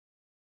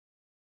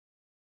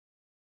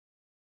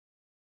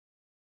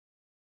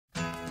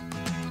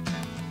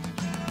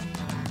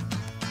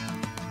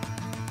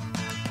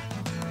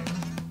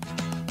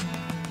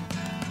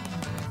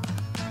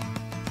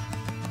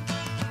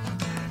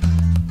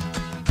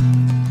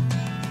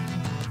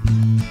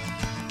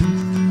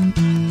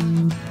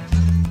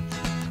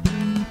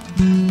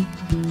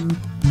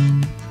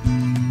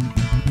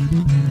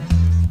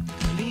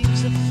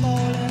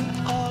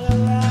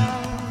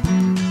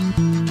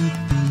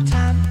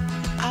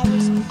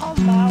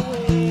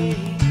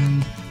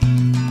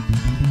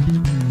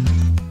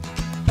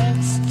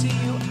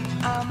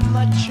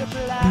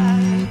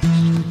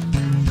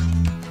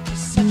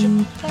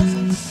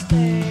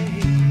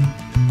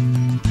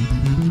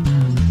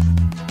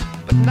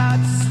Now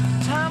it's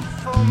time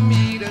for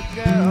me to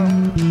go.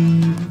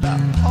 The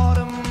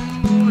autumn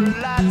moon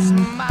lights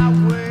my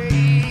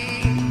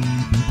way,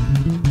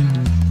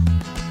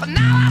 but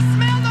now I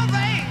smell the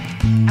rain,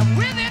 and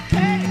with it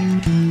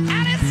pain,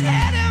 and it's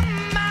heading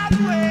my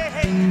way.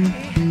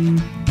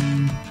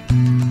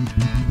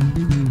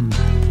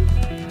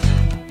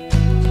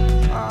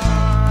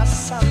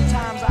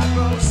 Sometimes I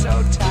grow so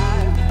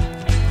tired,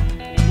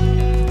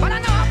 but I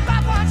know I've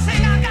got one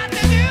thing I got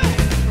to do.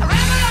 I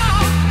ramble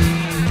on,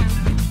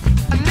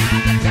 and now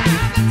the time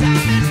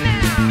is now.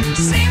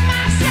 Sing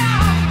my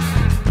song,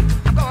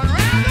 I'm going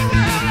round the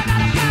world. I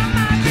gotta find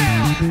my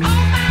girl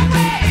on my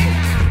way.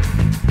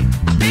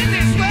 I've been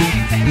this way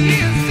 10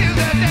 years till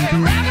the day.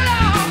 Ramble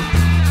on,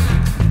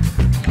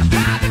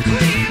 find the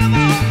queen of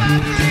all my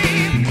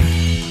dreams.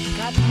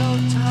 Got no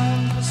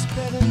time for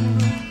spinning.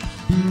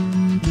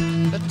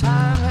 The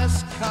time has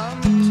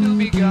come to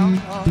be gone.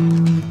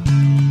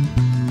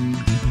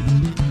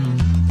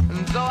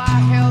 And though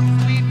our health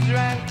we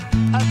drank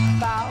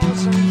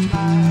 1,000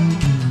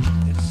 times,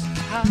 it's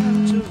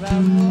time to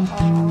ramble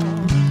on.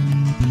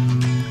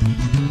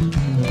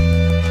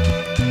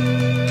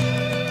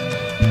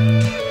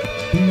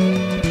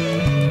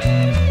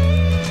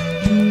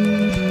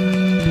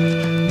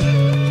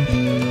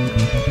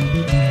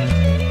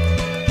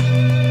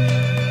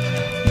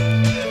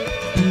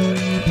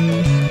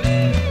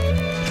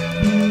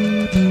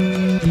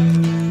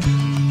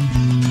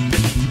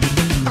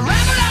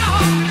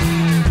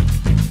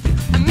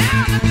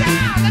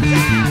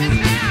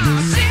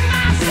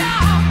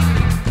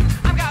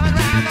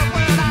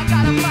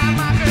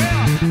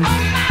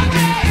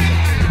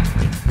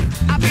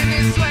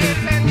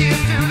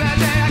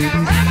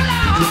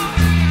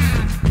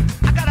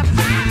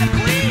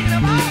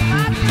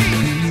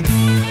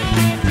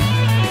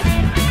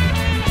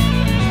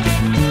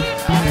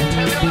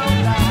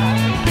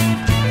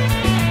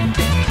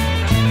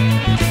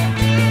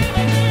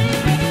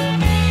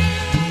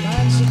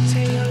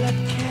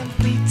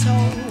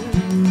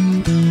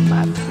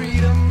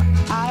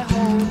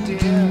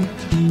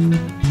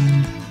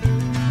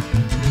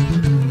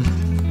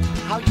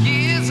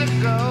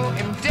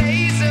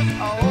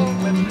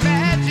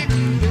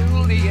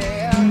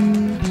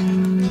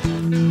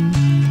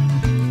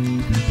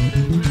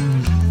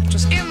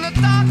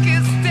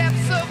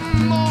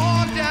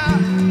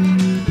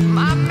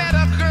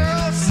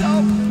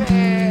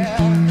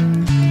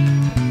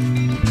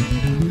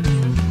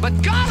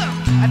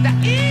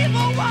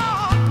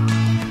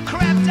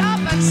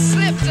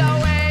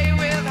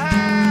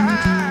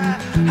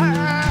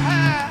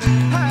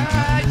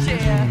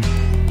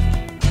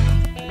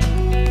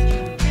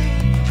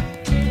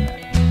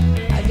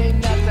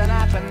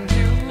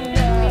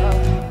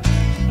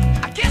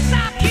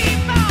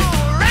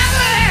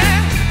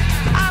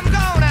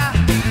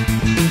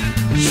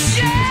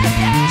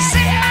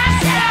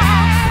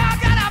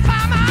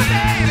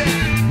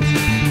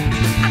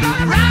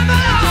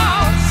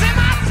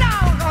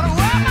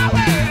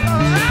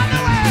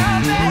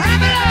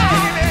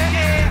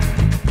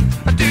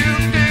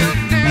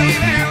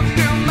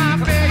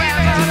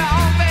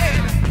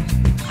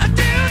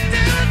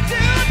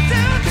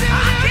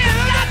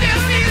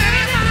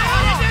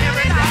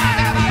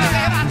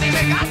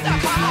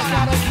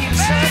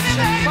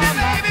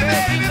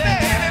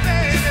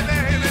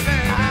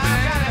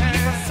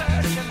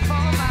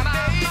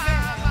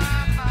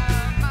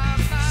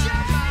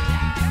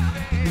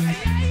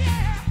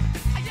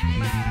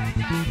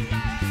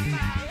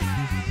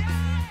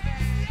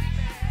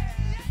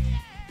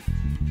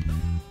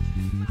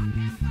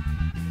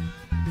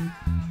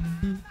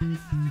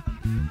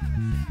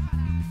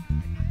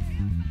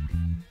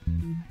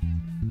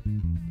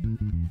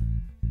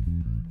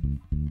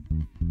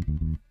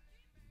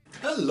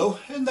 Hello,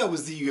 and that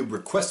was the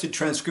requested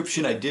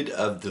transcription I did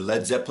of the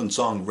Led Zeppelin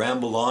song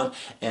Ramble On,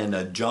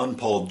 and John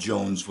Paul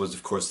Jones was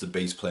of course the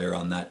bass player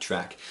on that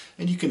track.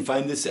 And you can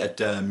find this at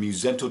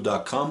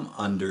musento.com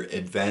under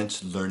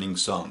Advanced Learning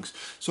Songs.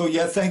 So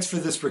yeah, thanks for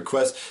this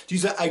request.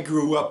 Geez, I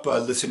grew up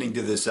listening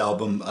to this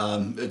album.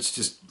 It's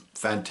just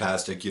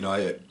fantastic. You know,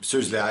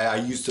 I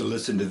used to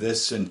listen to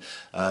this and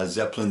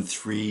Zeppelin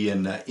 3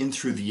 and In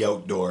Through the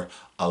Outdoor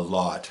a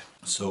lot.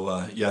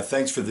 So yeah,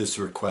 thanks for this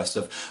request.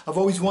 I've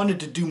always wanted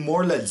to do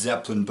more Led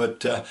Zeppelin,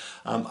 but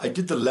I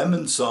did the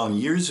Lemon song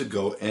years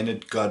ago and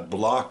it got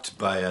blocked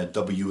by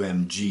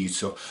WMG.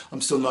 So I'm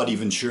still not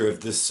even sure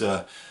if this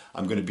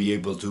I'm going to be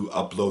able to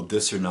upload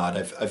this or not.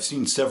 I've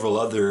seen several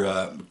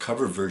other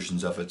cover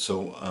versions of it,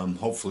 so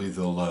hopefully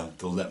they'll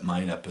let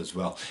mine up as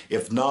well.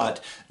 If not,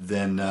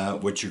 then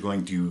what you're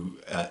going to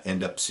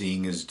end up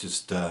seeing is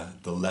just the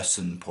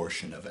lesson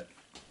portion of it.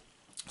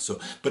 So,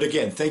 but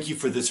again, thank you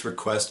for this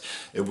request.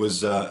 It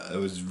was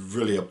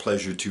really a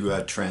pleasure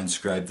to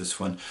transcribe this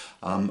one.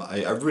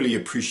 I really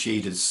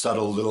appreciate his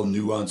subtle little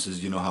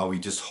nuances. You know how he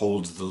just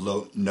holds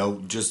the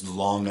note just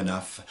long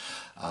enough.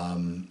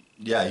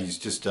 Yeah, he's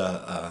just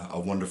a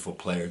wonderful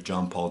player,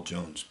 John Paul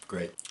Jones.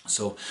 Great.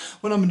 So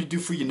what I'm going to do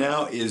for you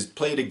now is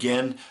play it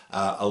again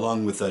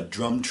along with a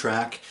drum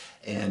track,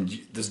 And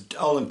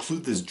I'll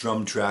include this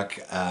drum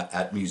track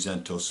at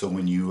Musento, so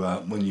when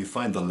you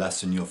find the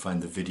lesson, you'll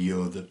find the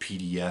video, the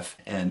PDF,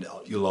 and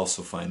you'll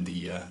also find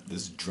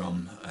this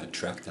drum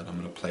track that I'm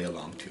going to play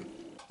along to.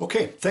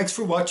 Okay, thanks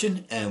for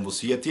watching, and we'll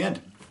see you at the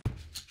end.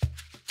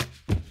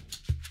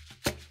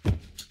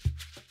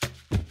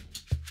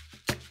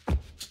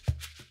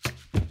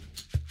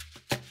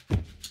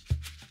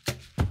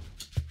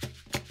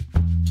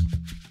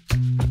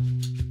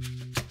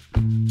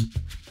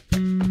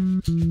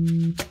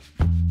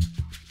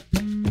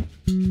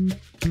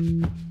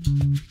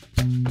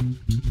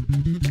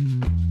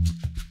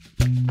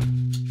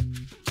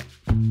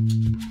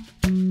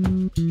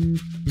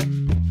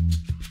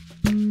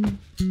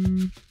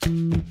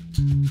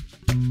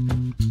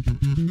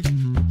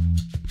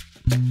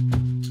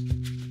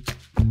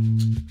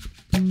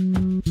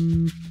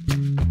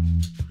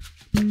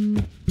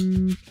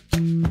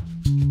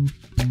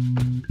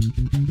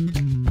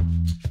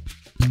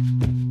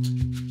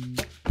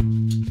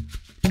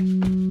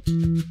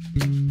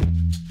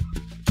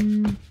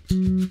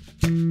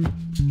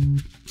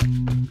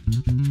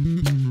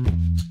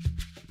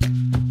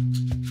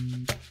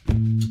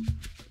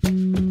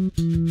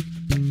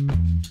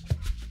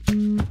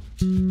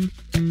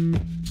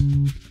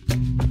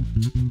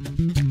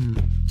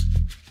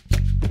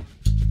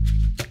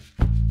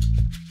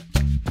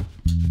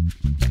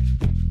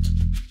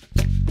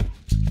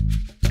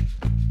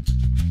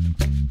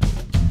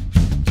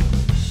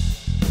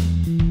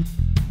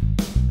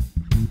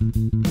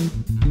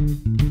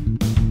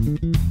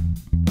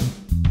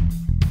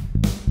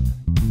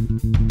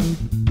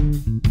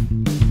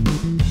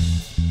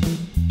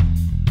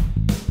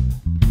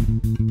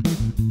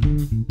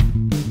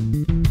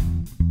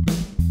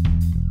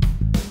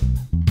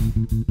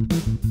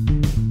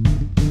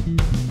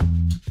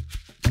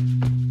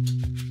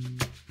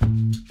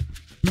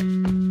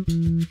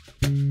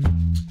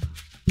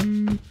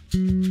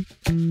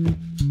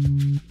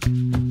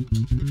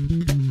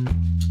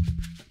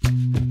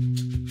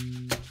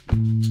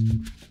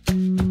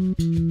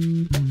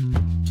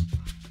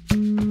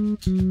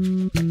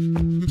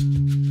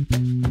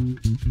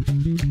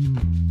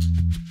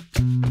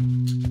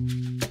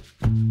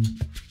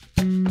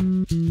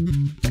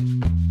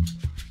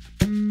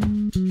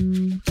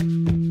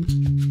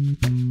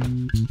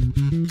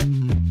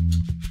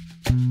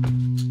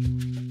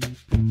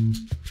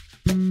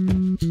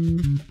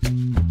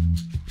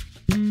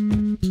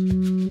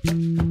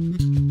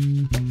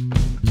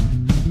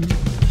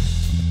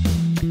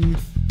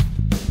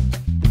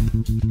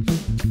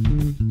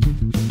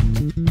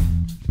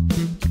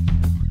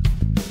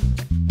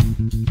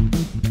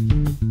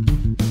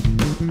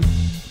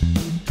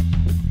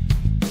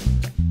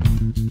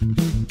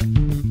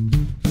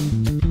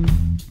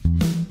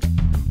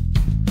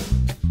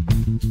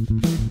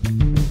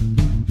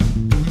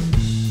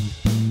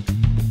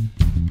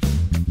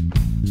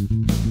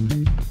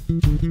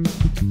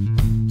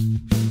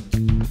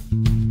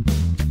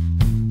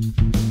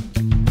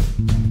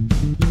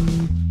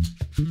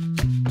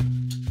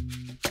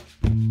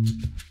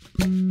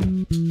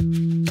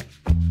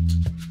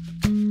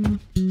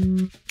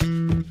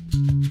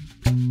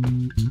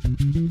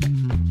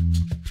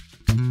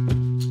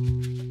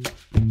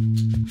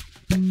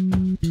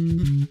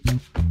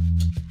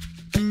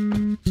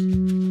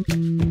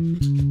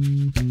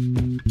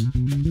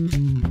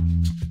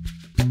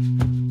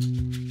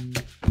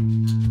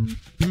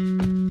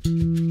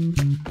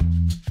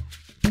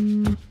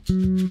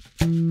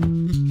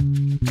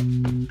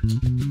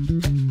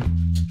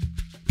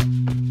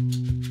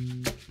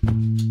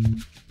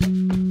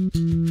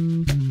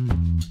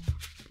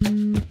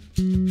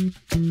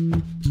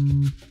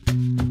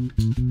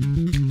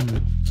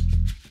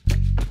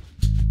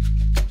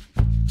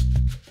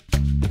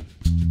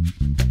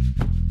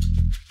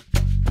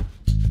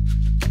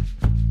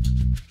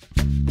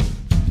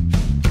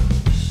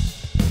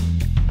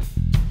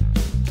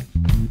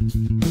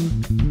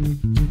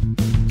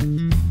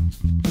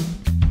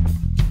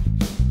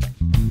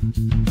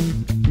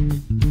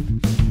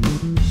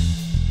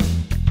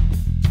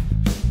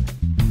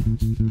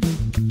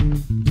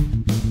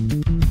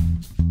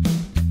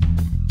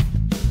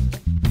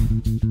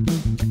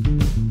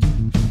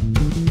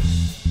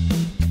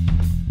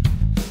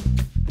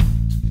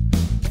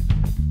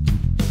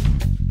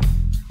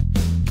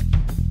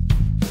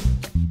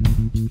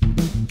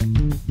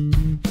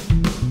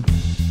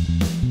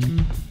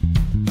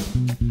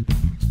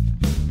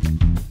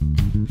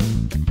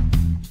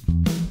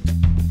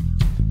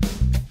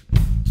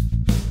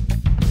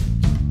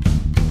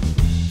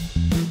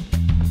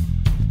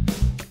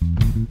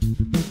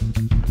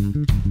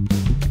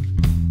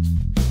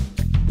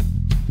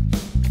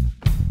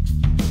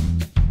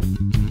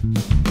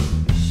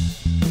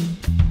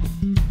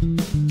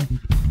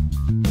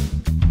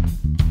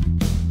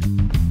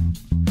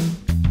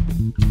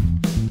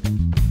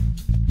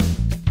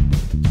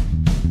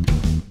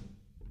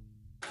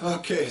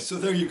 Okay, so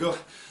there you go.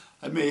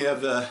 I may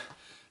have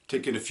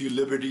taken a few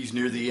liberties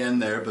near the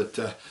end there, but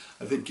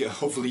I think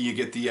hopefully you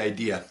get the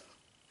idea.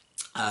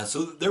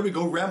 So there we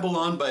go, Ramble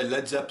On by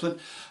Led Zeppelin.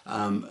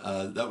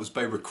 That was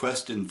by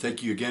request, and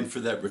thank you again for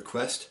that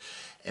request.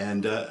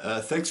 And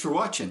thanks for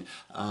watching.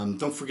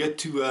 Don't forget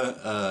to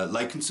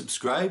like and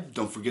subscribe.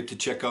 Don't forget to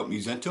check out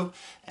Musento,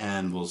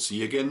 and we'll see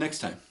you again next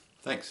time.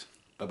 Thanks.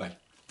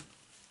 Bye-bye.